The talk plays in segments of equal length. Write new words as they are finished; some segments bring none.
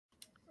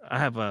I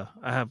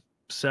have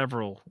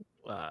several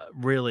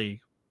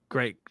really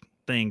great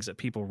things that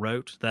people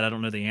wrote that I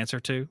don't know the answer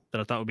to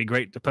that I thought would be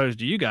great to pose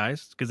to you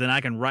guys, because then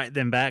I can write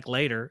them back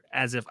later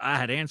as if I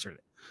had answered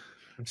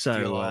it. Steal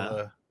So all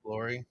the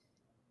glory.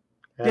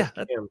 yeah,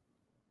 Ask him.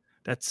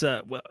 that's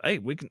well, hey,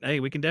 we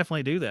can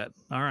definitely do that.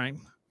 All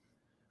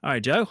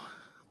right, Joe.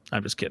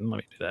 I'm just kidding. Let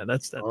me do that.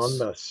 That's On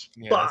the spot.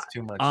 Yeah, that's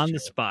too much. on Joe. the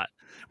spot.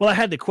 Well, I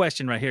had the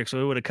question right here, so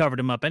we would have covered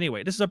him up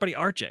anyway. This is our buddy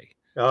RJ.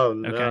 Oh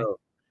Okay, no.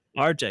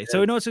 RJ.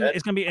 So we know it's going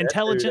to be That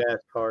intelligent. dude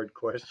asked hard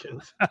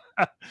questions.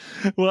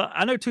 Well,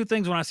 I know two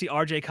things when I see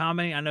RJ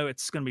commenting. I know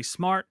it's going to be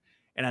smart,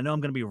 and I know I'm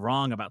going to be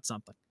wrong about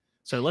something.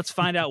 So let's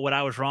find out what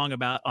I was wrong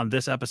about on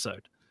this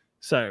episode.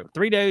 So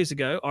 3 days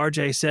ago,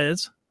 RJ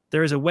says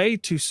there is a way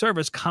to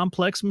service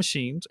complex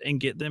machines and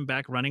get them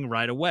back running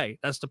right away.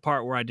 That's the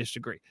part where I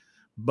disagree.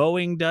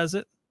 Boeing does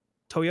it.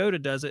 Toyota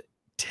does it.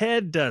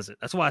 Ted does it.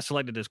 That's why I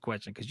selected this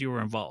question, because you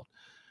were involved.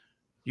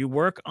 You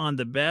work on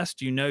the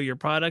best. You know your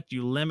product.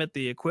 You limit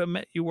the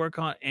equipment you work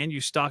on, and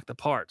you stock the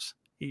parts.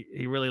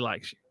 He really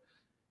likes you.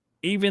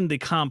 Even the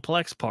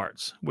complex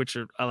parts, which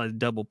are like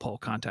double pole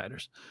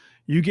contactors,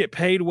 you get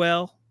paid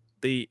well.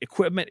 The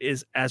equipment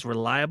is as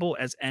reliable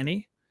as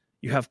any.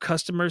 You have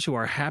customers who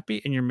are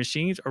happy, and your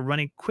machines are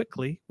running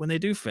quickly when they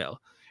do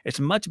fail. It's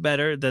much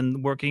better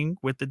than working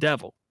with the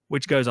devil,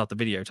 which goes off the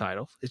video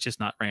title. It's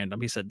just not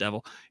random. He said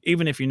devil,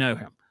 even if you know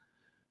him.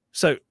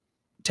 So,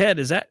 Ted,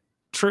 is that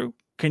true?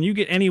 Can you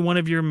get any one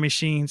of your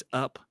machines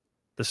up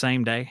the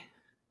same day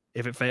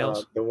if it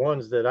fails? The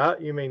ones that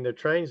you mean the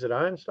trains that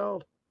I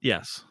installed?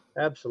 Yes.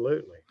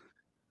 Absolutely.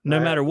 No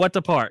matter what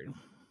the part.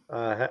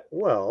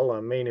 Well,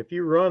 I mean, if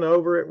you run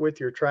over it with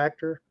your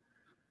tractor,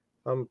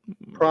 I'm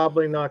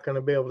probably not going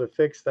to be able to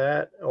fix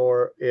that.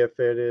 Or if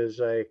it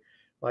is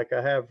like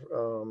I have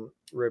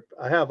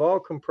all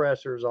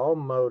compressors, all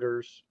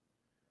motors,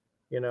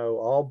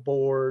 all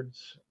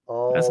boards,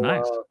 all. That's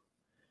nice.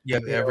 You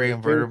have every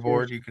inverter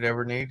board you could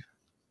ever need?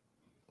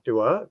 Do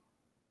what?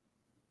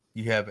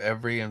 You have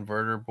every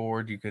inverter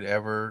board you could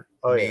ever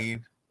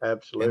need?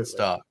 Absolutely. In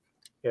stock.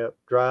 Yep.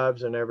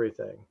 Drives and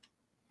everything.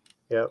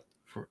 Yep.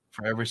 For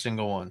every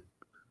single one.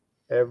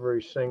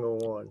 Every single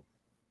one.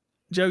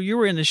 Joe, you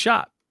were in the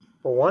shop.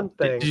 For one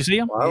thing. Did you see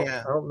him?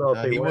 I don't know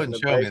if he wouldn't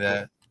show me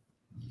that.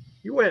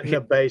 You went in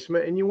the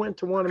basement and you went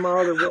to one of my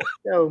other.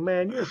 Oh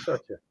man, you're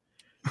such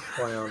a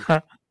clown.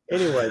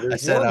 Anyway, I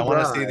said I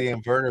want to see the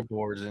inverter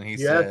boards, and he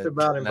said, "You asked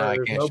about inverters.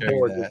 No, there's no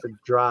board. It's a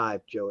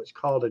drive, Joe. It's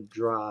called a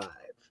drive,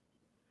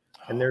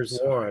 and there's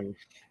one.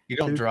 You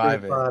don't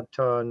drive 5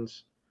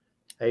 tons,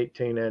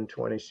 18 and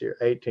 20,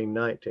 18,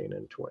 19,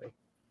 and 20.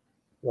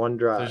 One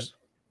drive.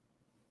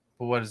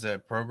 But what is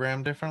that?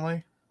 Programmed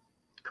differently?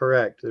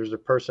 Correct. There's a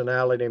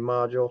personality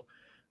module.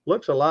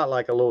 Looks a lot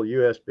like a little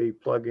USB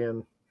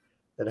plug-in.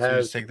 So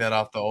you just take that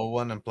off the old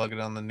one and plug it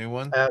on the new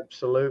one?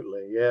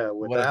 Absolutely, yeah.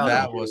 What if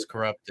that was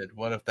corrupted?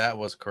 What if that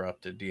was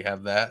corrupted? Do you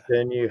have that?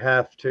 Then you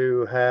have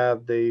to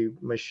have the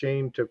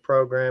machine to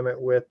program it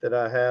with that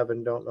I have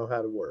and don't know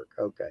how to work.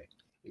 Okay.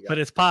 But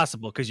it's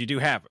possible because you do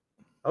have it.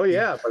 Oh,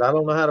 yeah, but I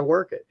don't know how to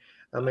work it.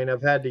 I mean,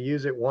 I've had to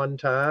use it one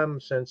time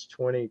since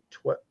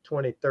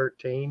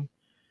 2013.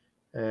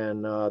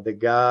 And the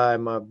guy,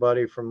 my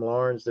buddy from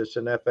Lawrence, that's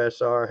an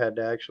FSR, had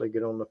to actually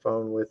get on the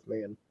phone with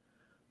me and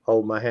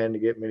hold my hand to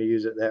get me to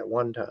use it that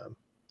one time.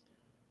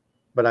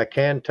 But I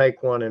can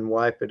take one and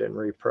wipe it and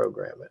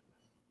reprogram it.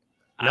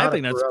 I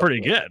think that's pretty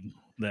good.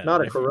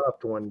 Not a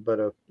corrupt one, but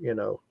an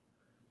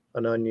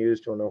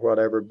unused one or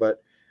whatever.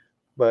 But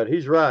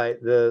he's right.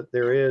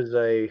 There is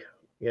a,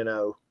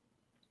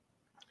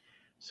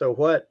 so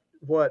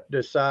what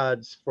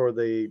decides for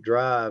the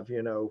drive,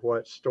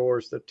 what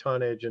stores the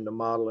tonnage and the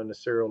model and the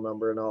serial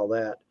number and all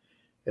that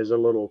is a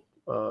little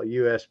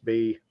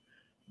USB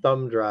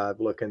thumb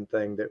drive looking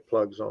thing that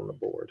plugs on the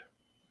board.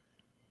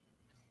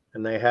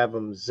 And they have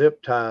them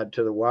zip tied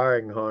to the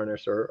wiring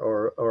harness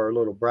or a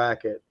little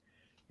bracket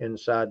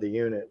inside the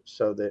unit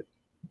so that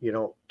you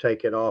don't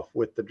take it off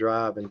with the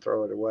drive and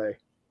throw it away.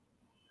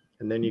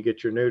 And then you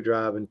get your new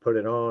drive and put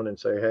it on and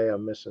say, hey,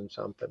 I'm missing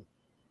something.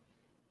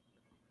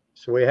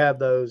 So we have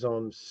those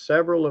on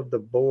several of the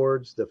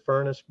boards, the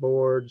furnace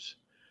boards,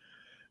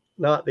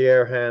 not the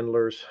air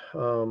handlers,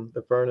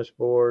 the furnace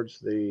boards,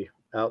 the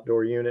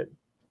outdoor unit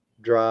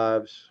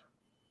drives,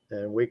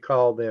 and we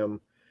call them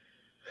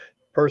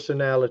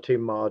personality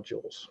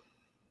modules.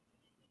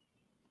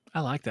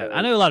 I like that.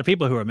 I know a lot of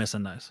people who are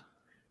missing those.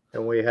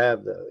 And we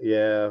have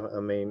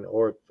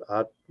or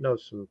I know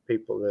some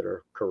people that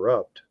are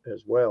corrupt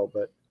as well,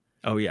 but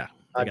oh yeah,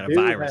 they got a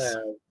virus.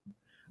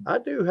 I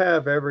do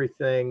have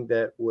everything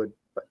that would.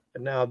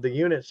 Now the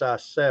units I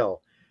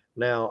sell.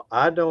 Now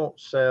I don't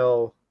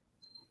sell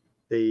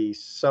the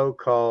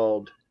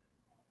so-called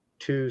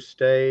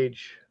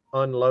 2-stage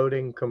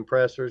unloading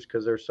compressors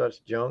because they're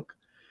such junk.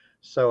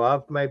 So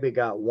I've maybe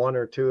got 1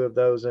 or 2 of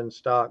those in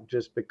stock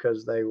just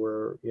because they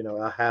were,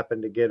 I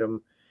happened to get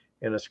them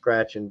in a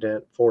scratch and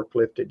dent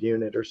forklifted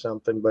unit or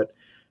something. But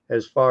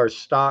as far as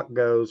stock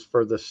goes,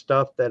 for the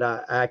stuff that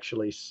I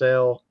actually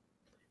sell,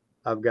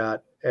 I've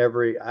got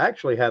I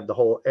actually have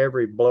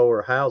every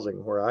blower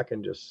housing where I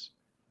can just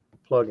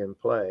plug and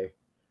play.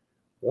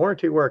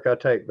 Warranty work I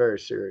take very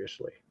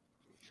seriously.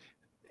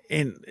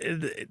 And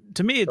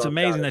to me, it's So I've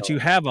got amazing it that you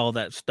all. have all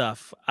that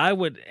stuff.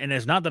 And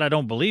it's not that I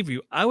don't believe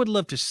you. I would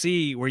love to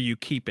see where you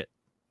keep it,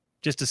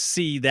 just to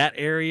see that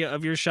area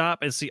of your shop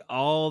and see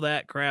all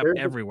that crap There's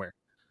a, everywhere.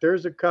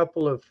 there's a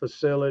couple of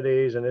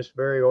facilities and it's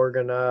very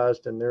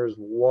organized, and there's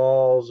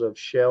walls of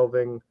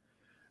shelving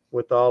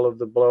with all of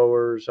the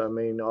blowers. I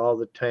mean, all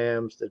the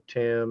TAMs, the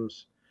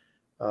TIMs.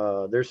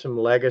 There's some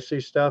legacy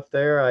stuff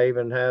there. I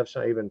even have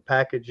some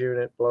package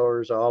unit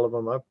blowers, all of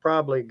them. I've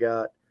probably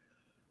got,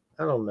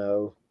 I don't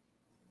know.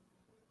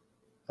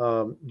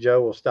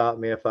 Joe will stop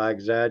me if I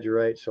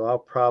exaggerate. So I'll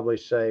probably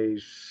say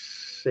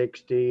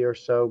 60 or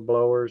so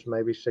blowers,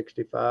 maybe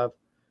 65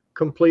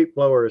 complete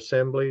blower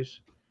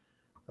assemblies.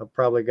 I've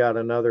probably got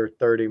another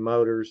 30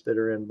 motors that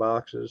are in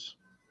boxes.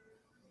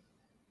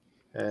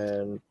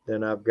 And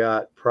then I've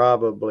got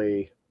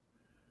probably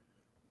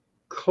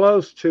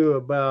close to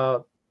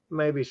about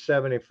maybe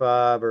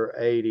 75 or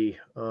 80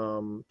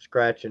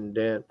 scratch and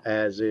dent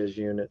as is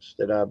units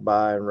that I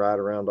buy and ride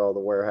around all the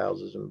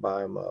warehouses and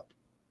buy them up.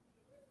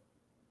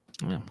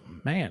 Oh,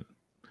 man.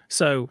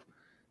 So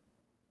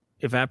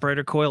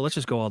evaporator coil, let's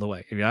just go all the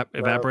way.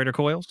 Evaporator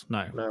coils?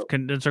 No. No.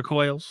 Condenser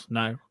coils?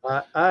 No.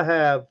 I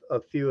have a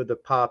few of the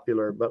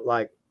popular, but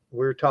like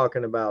we're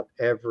talking about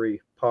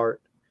every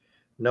part.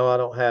 No, I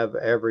don't have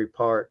every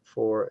part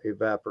for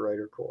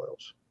evaporator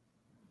coils.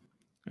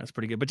 That's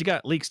pretty good. But you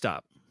got leak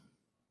stop.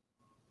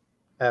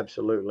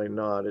 Absolutely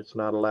not. It's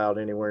not allowed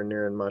anywhere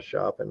near in my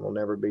shop and will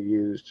never be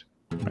used.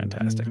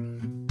 Fantastic.